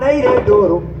dawa na ile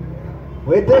doro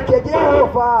weteke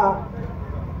Jehova.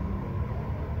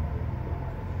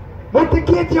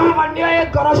 Mutikie Jehova niyo ye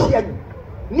goroshia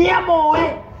niya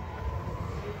moe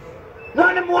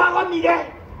none muago mire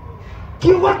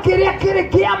kiugo kiria kiri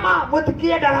kiama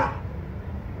mutikie dara.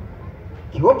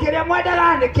 Kiugo kiria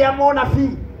mwendara ni kia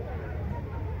munabii.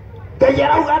 Ngai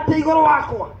arauga ati iguru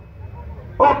wakwa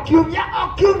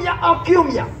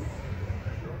okiumia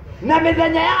na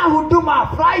mithenya ya huduma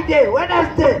Friday,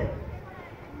 Wednesday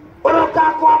uroka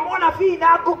kwa munabii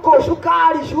na nguku,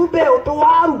 cukari, cumbe,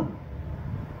 utuwaru,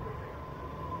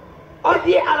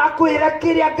 othie agakwira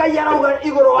kiria Ngai arauga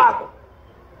iguru wako.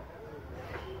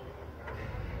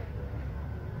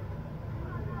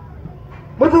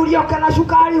 Muthuri oka na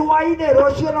cukari hwaine,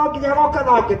 rucio no nginya goka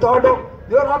thoke tondu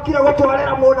ni urokire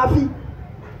gutwarira munabii.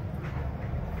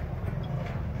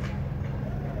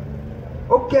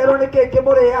 Ukero ni keke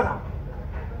mureaga,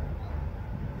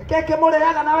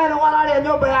 na wewe wararia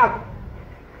nyumba yako,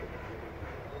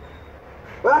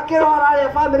 wakiro wararia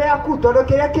family yaku, tondu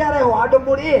kiria kiareho andu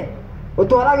murie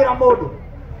utwaragira mundu.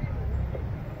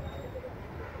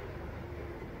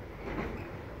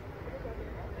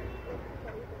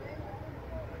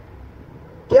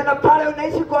 Kienda pale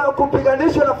unaishi kwa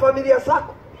kupiganishwa na familia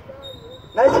zako,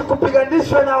 naishi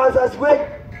kupiganishwa na wazazi wenu,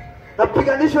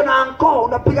 unapiganishwa na anko,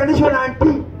 unapiganishwa na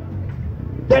auntie.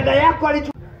 Dada yako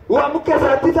uamke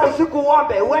saa 9 usiku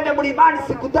uombe, uende mlimani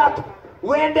siku 3,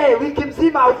 uende wiki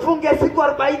mzima, ufunge siku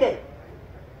 40,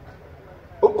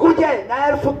 ukuje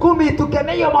na 10,000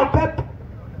 tukemee hiyo mapepo.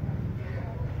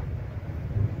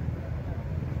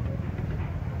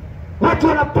 Watu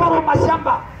wanapora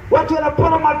mashamba, watu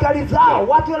wanapora magari zao,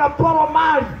 watu wanapora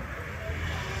mali.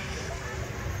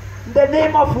 In the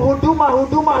name of huduma.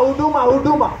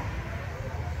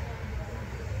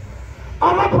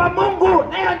 Ogopa Mungu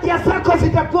na njia zako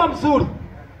zitakuwa mzuri.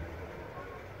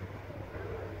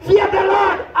 Fear the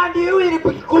Lord and you will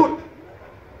be good.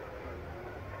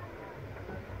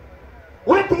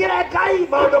 Wetigire Ngai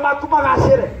maundu maku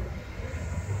magacire.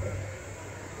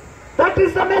 That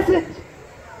is the message.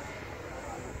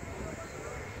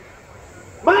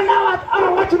 Maana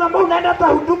watu ambao unaenda hata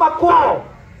huduma kwao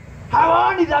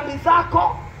hawaoni dhambi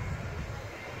zako.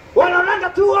 Wanaonanga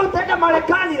tu wewe utaenda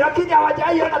Marekani, lakini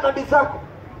hawajaiona dhambi zako.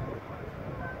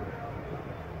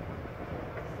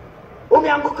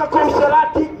 Umeanguka kwa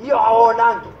usherati, hiyo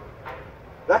hawaonangi.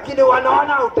 Lakini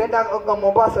wanaona utaenda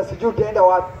Mombasa, sijui utaenda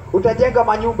wapi, utajenga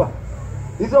manyumba.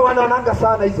 Hizo wanaonanga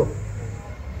sana hizo.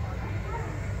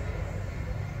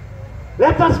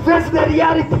 Let us face the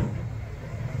reality.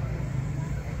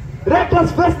 Let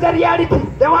us face the reality.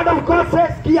 The word of God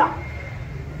says here,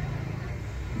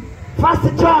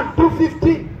 1 John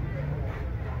 2:15.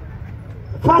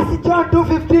 1 John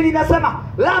 2:15 inasema,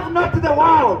 love not the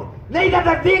world, neither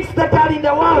the things that are in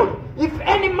the world. If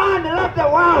any man love the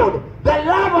world, the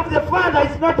love of the Father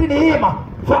is not in him.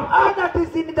 For all that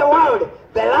is in the world,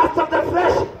 the lust of the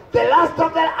flesh, the lust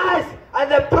of the eyes,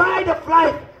 and the pride of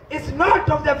life is not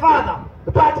of the Father,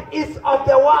 but is of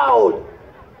the world.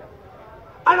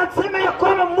 Anasema ya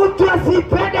kwamba mtu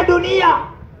asipende dunia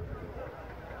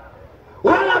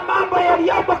wala mambo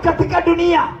yaliyomo katika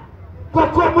dunia, kwa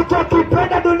kuwa mtu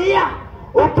akipenda dunia,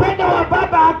 upendo wa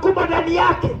Baba hakumo ndani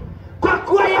yake. Kwa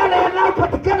kuwa yale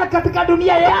yanayopatikana katika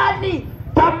dunia, yaani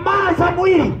tamaa za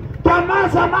mwili, tamaa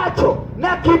za macho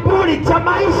na kiburi cha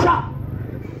maisha,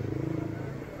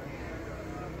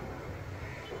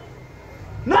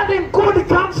 nothing good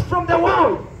comes from the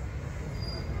world.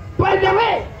 By the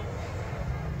way,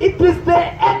 it is the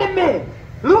enemy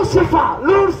Lucifer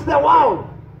rules the world.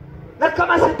 Na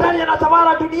kama shetani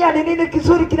anatawala dunia, ni nini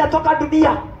kizuri kinatoka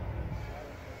dunia?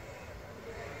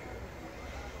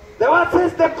 The word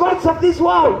says the gods of this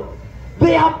world,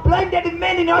 they have blinded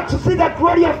many not to see the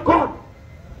glory of God.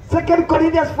 2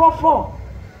 Corinthians 4:4.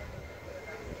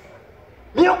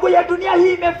 Miungu ya dunia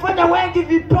hii imefanya wengi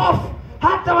vipofu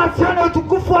hata wasione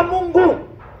utukufu wa Mungu.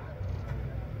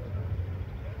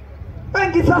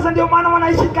 Wengi sasa ndio maana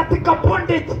wanaishi katika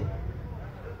bondage.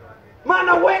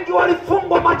 Maana wengi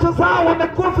walifungwa macho zao,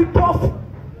 wamekuwa vipofu.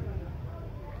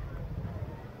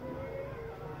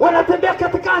 Wanatembea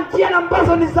katika njia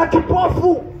ambazo ni za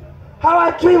kipofu.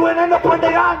 Hawajui wanaenda pande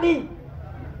gani,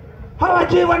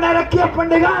 hawajui wanaelekea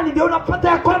pande gani. Ndio unapata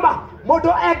ya kwamba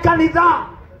modo kanitha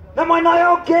na mwana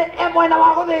yoke mwana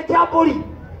wako the jaburi.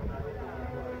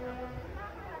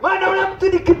 Maana ule mtu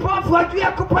ni kipofu, hajui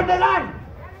ako pande gani.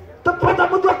 Tapata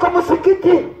mtu ako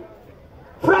msikiti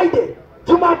Friday,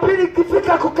 Jumapili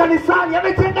kifika kukanisani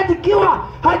amechanganyikiwa,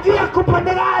 hajui ako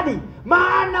pande gani.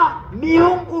 Maana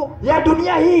miungu ya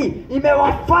dunia hii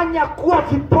imewafanya kuwa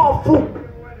vipofu.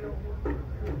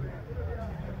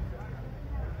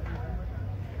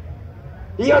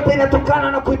 Hiyo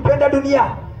inatokana na kuipenda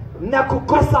dunia na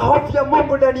kukosa hofu ya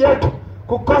Mungu ndani yetu,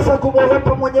 kukosa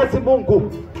kumwogopa Mwenyezi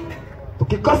Mungu.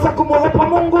 Tukikosa kumwogopa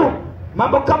Mungu,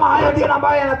 mambo kama hayo ndio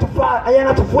ambayo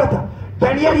yanatufuata.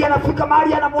 Danieli anafika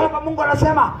mahali anamuomba Mungu,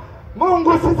 anasema,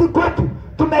 Mungu, sisi kwetu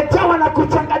tumejawa na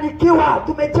kuchanganyikiwa,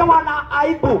 tumejawa na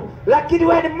aibu, lakini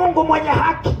wewe ni Mungu mwenye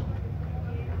haki.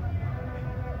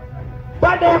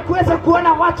 Baada ya kuweza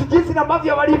kuona watu jinsi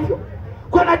ambavyo walivyo,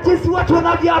 kuna jinsi watu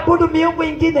wanavyoabudu miungu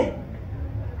ingine.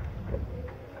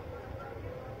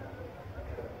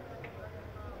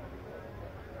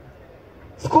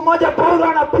 Siku moja Paulo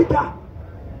anapita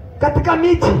katika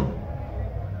miji,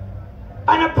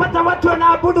 anapata watu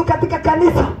wanaabudu katika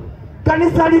kanisa.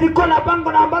 Kanisa lilikuwa na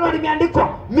bango na ambalo limeandikwa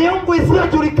miungu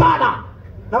isiyojulikana,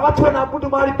 na watu wanaabudu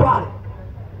mahali pale.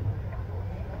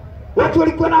 Watu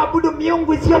walikuwa wanaabudu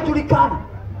miungu isiyojulikana.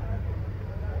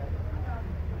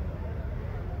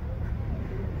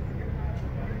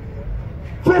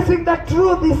 Facing the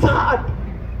truth is hard,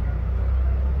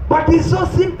 but it's so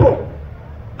simple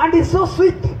and it's so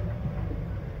sweet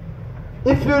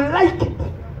if you like it.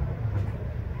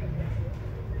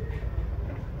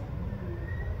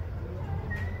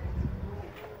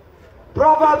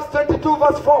 Proverbs 22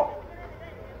 verse 4.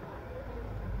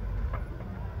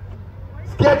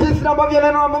 Sikia jinsi ambavyo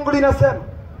neno la Mungu linasema.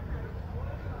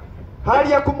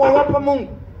 Hali ya kumwogopa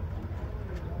Mungu.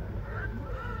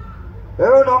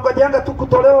 Wewe unaongojeanga tu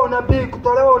kutolewa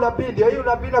unabii, ndio hiyo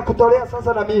unabii na kutolea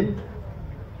sasa na mimi.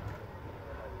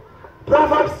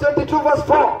 Proverbs 22 verse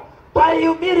 4. By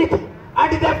humility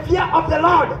and the fear of the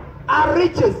Lord are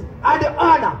riches and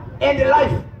honor and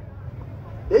life.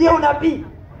 Hiyo unabii.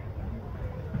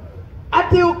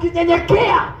 Ati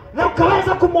ukinyenyekea na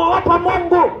ukaweza kumwogopa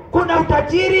Mungu, kuna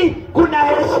utajiri, kuna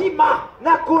heshima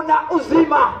na kuna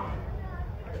uzima.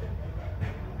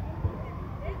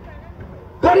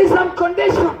 There is some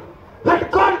condition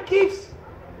that God gives.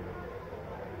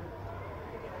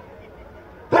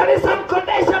 There is some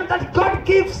condition that God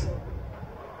gives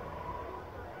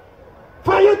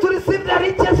for you to receive the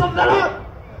riches of the Lord,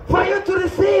 for you to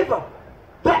receive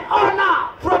the honor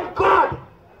from God,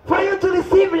 for you to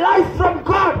receive life from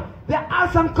God. There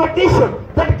are some conditions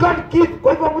that God gives.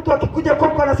 Kwa hivyo mtu akikuja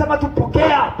kwako anasema tu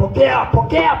pokea.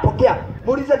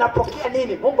 Muulize napokea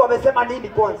nini? Mungu amesema nini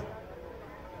kwanza?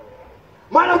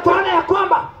 Maana utaona ya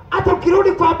kwamba hata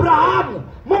ukirudi kwa Abrahamu,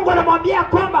 Mungu anamwambia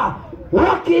kwamba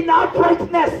walk in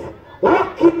uprightness,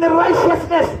 walk in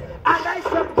righteousness, and I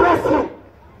shall bless you.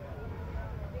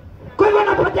 Kwa hivyo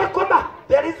anapatia kwamba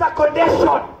there is a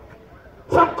condition,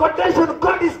 some condition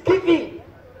God is giving.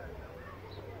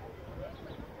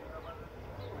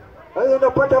 Hayo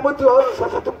unapata mtu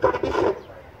sasa tumkaribishe.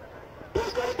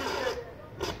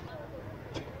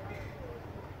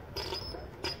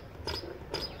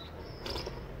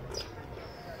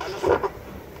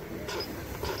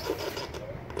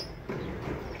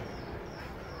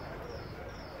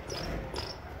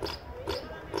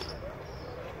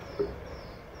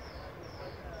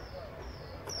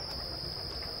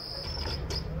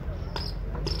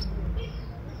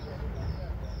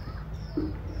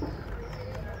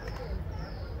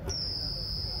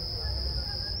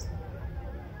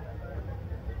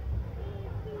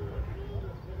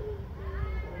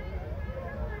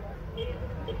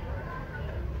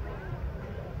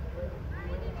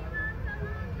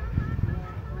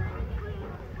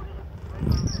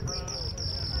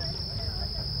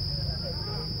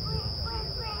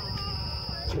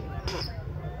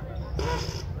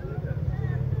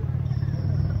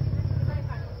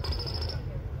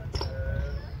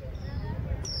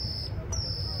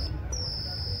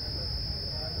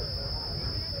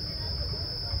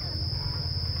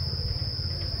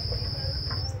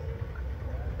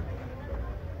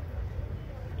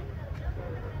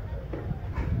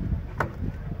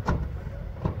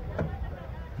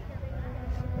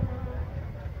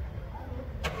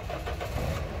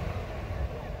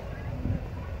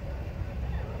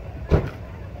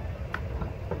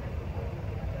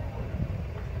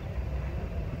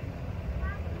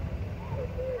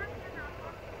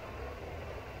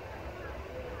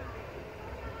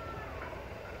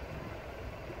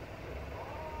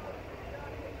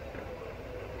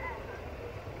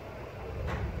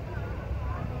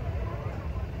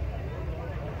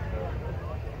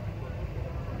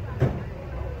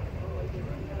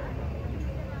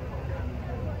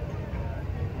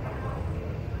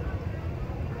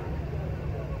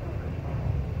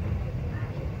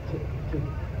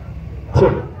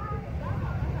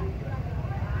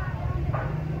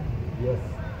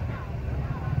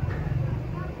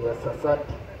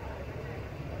 asante.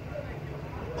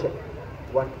 Check.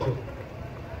 1 2.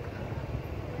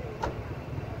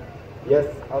 Yes,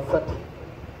 asante.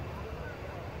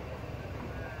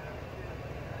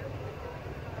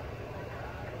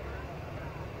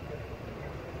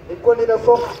 Niko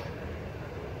ninasoma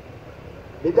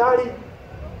Mithali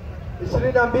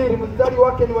 22 mstari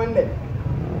wake ni 4.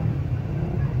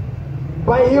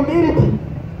 By humility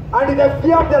and the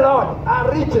fear of the Lord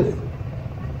are riches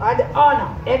and honor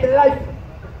and life.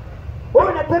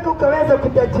 Wewe unataka ukaweza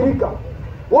kutajirika.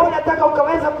 Wewe unataka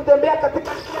ukaweza kutembea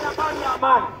katika njia ambayo ni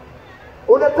amani.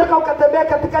 Unataka ukatembea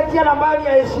katika njia ambayo ni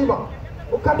heshima.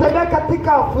 Ukatembea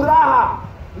katika furaha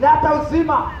na hata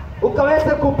uzima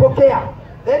ukaweza kupokea.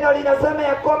 Neno linasema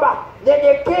ya kwamba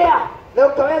nyenyekea na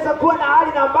ukaweza kuwa na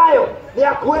hali ambayo ni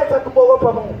ya kuweza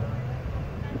kumwogopa Mungu.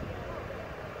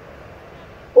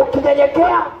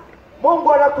 Ukinyenyekea,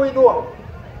 Mungu anakuinua.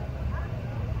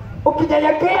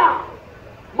 Ukinyenyekea,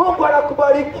 Mungu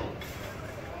anakubariki.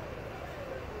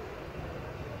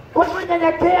 Kwa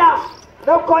kunyenyekea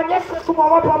na ukaonyesha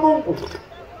kumwogopa Mungu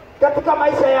katika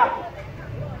maisha yako.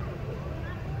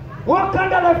 Walk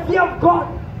under the fear of God.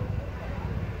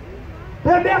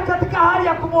 Tembea katika hali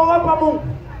ya kumwogopa Mungu.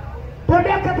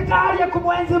 Tembea katika hali ya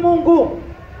kumwenzi Mungu.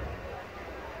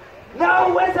 Na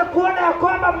uweze kuona ya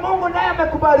kwamba Mungu naye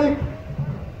amekubariki.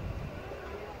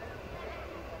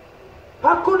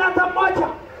 Hakuna hata mmoja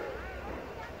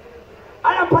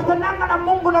anapatananga na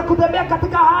Mungu na kutembea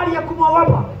katika hali ya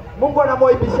kumwogopa Mungu.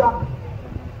 Anamoibisha.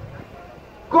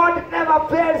 God never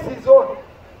fails his own.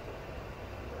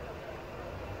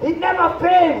 He never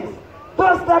fails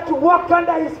those that walk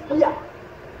under his fear.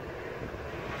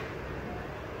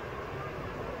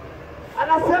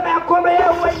 Anasema ya kwamba yeye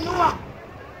huinua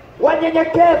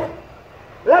wanyenyekevu,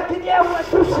 lakini yeye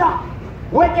hushusha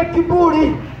wenye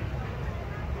kiburi.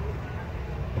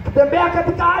 Kutembea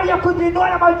katika hali ya kujiinua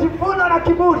na majivuno na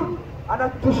kiburi,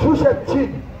 anatushusha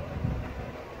chini.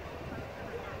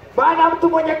 Maana mtu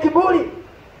mwenye kiburi,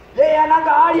 yeye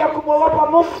ananga hali ya kumwogopa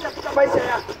Mungu katika maisha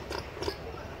yake.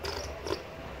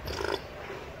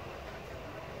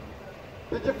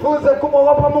 Tujifunze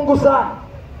kumwogopa Mungu sana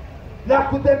na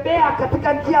kutembea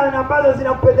katika njia ambazo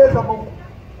zinampendeza Mungu.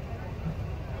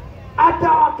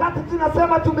 Hata wakati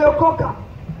tunasema tumeokoka,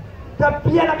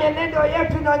 tabia na mienendo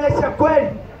yetu inaonyesha kweli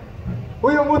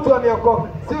huyu mtu ameokoka.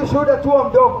 Si ushuhuda tu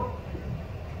mdogo,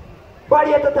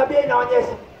 bali hata tabia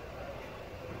inaonyesha.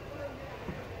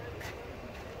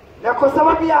 Na kwa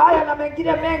sababu ya haya na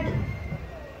mengine mengi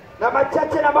na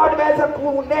machache ambayo nimeweza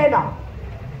kunena,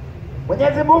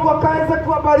 Mwenyezi Mungu akaweza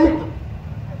kuwabariki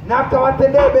na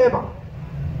akawatendea mema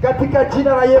katika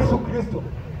jina la Yesu Kristo.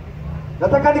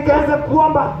 Nataka nikaweze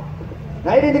kuomba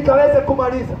na ili nikaweze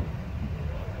kumaliza.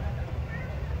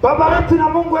 Baba wetu na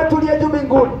Mungu wetu uliye juu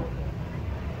mbinguni,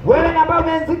 wewe ambaye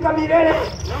umeenzika milele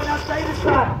na unastahili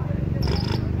sana.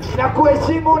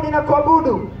 Ninakuheshimu,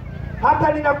 ninakuabudu,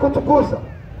 hata ninakutukuza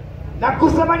na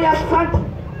kusema ni asante.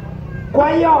 Kwa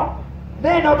hiyo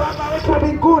neno Baba wetu wa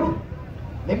mbinguni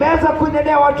nimeweza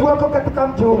kuinenea watu wako katika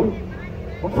mji huu.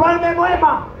 Mfalme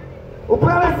mwema,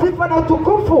 upewe sifa na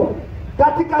utukufu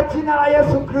katika jina la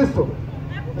Yesu Kristo.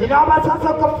 Ninaomba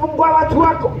sasa ukafungua watu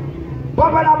wako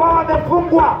Baba, na ambao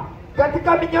wamefungwa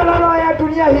katika minyororo ya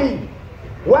dunia hii.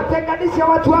 Watenganishe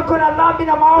watu wako na dhambi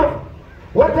na maovu,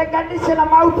 watenganishe na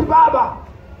mauti Baba,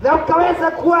 na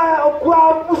ukaweza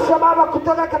kuwaamsha Baba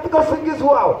kutoka katika usingizi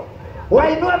wao.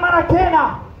 Wainue mara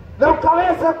tena na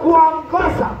ukaweza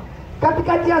kuwaongoza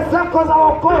katika njia zako za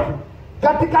wokovu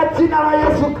katika jina la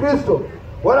Yesu Kristo.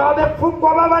 Wale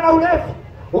wamefungwa Baba na ulevi,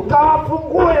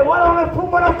 ukawafungue. Wale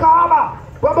wamefungwa na ukahaba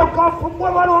Baba, ukawafungue.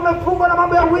 Wale wamefungwa na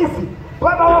mambo ya wizi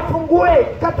Baba, wafungue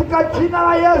katika jina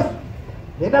la Yesu.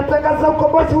 Ninatangaza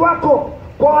ukombozi wako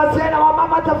kwa wazee na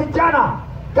wamama hata vijana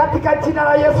katika jina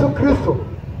la Yesu Kristo.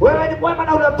 Wewe ni mwema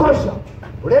na unatosha.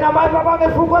 Ule ambaye Baba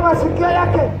amefungwa masikio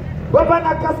yake Baba,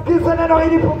 na kasikiza neno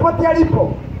hili popote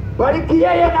alipo. Bariki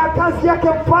yeye na kazi yake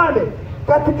Mfalme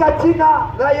katika jina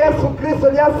la Yesu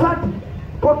Kristo. Ni asante,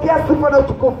 pokea sifa na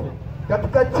utukufu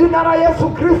katika jina la Yesu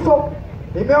Kristo.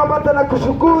 Nimeomba na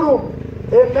kushukuru.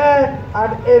 Amen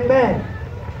and amen.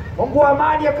 Mungu wa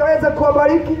amani akaweza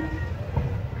kuwabariki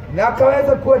na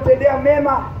akaweza kuwatendea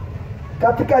mema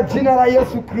katika jina la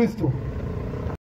Yesu Kristo.